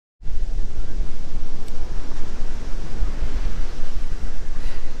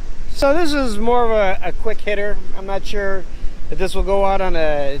So this is more of a quick hitter. I'm not sure if this will go out on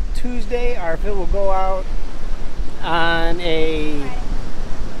a Tuesday or if it will go out on a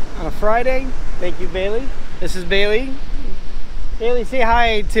Friday. Thank you, Bailey. This is Bailey. Bailey, say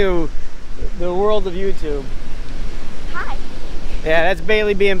hi to the world of YouTube. Hi. Yeah, that's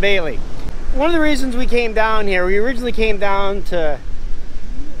Bailey being Bailey. One of the reasons we came down here, we originally came down to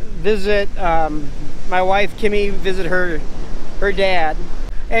visit my wife Kimmy, visit her dad.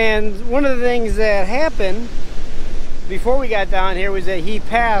 And one of the things that happened before we got down here was that he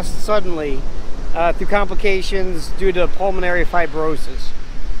passed suddenly through complications due to pulmonary fibrosis.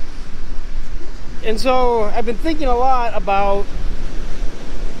 And so I've been thinking a lot about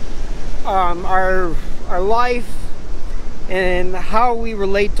our life and how we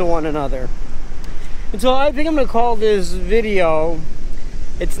relate to one another. And so I think I'm going to call this video,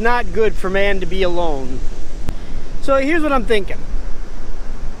 "It's Not Good for Man to Be Alone." So here's what I'm thinking.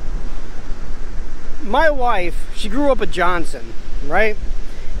 My wife, she grew up a Johnson, right?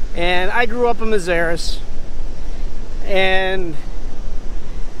 And I grew up a Mazaris. And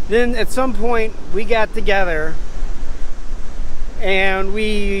then at some point we got together and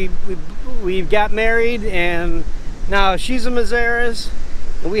we got married, and now she's a Mazaris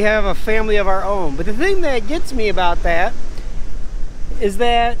and we have a family of our own. But the thing that gets me about that is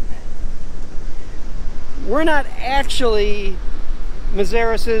that we're not actually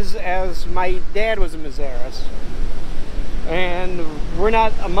Mazarises as my dad was a Mazaris, and we're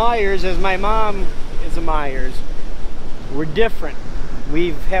not a Myers as my mom is a Myers. We're different.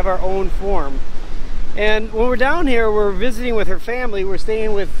 We have our own form. And when we're down here, we're visiting with her family. We're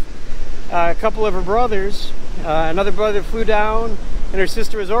staying with a couple of her brothers. Another brother flew down, and her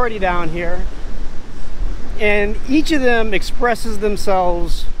sister is already down here. And each of them expresses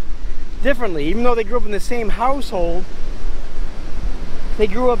themselves differently. Even though they grew up in the same household,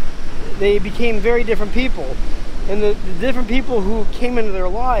 they became very different people. And the different people who came into their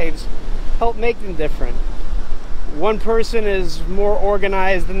lives helped make them different. One person is more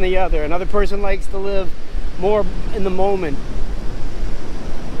organized than the other. Another person likes to live more in the moment.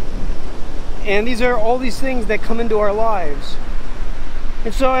 And these are all these things that come into our lives.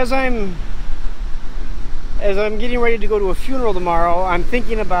 And so as I'm getting ready to go to a funeral tomorrow, I'm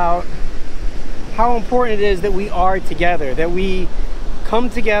thinking about how important it is that we are together, that we come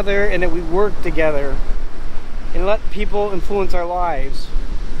together and that we work together and let people influence our lives.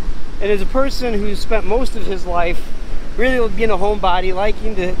 And as a person who spent most of his life really being a homebody,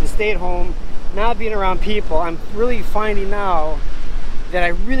 liking to stay at home, not being around people, I'm really finding now that I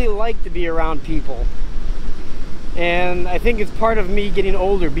really like to be around people. And I think it's part of me getting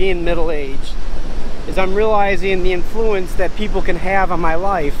older, being middle-aged, is I'm realizing the influence that people can have on my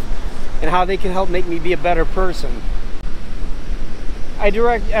life and how they can help make me be a better person.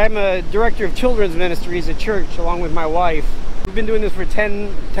 I'm a director of children's ministries at church along with my wife. We've been doing this for 10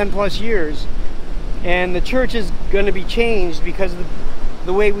 plus years, and the church is going to be changed because of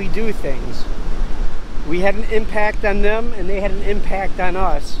the way we do things. We had an impact on them and they had an impact on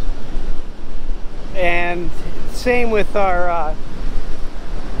us. And same with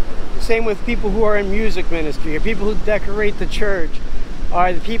people who are in music ministry, or people who decorate the church,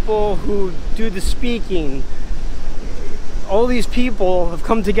 or the people who do the speaking. All these people have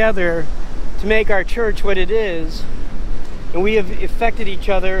come together to make our church what it is, and we have affected each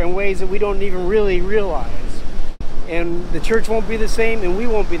other in ways that we don't even really realize. And the church won't be the same, and we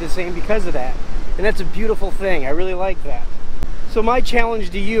won't be the same because of that. And that's a beautiful thing. I really like that. So my challenge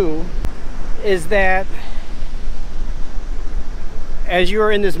to you is that as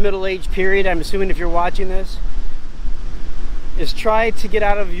you're in this middle-aged period, I'm assuming if you're watching this, is try to get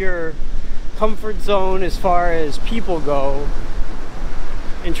out of your comfort zone as far as people go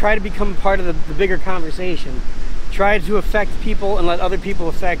and try to become part of the bigger conversation. Try to affect people and let other people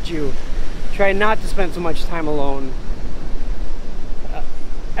affect you. Try not to spend so much time alone.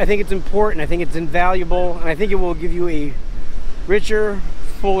 I think it's important, I think it's invaluable, and I think it will give you a richer,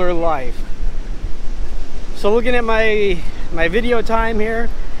 fuller life. So looking at my video time here,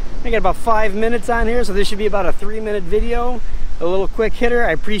 I got about 5 minutes on here, so this should be about a 3-minute video. A little quick hitter.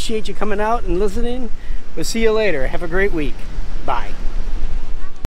 I appreciate you coming out and listening. We'll see you later. Have a great week. Bye.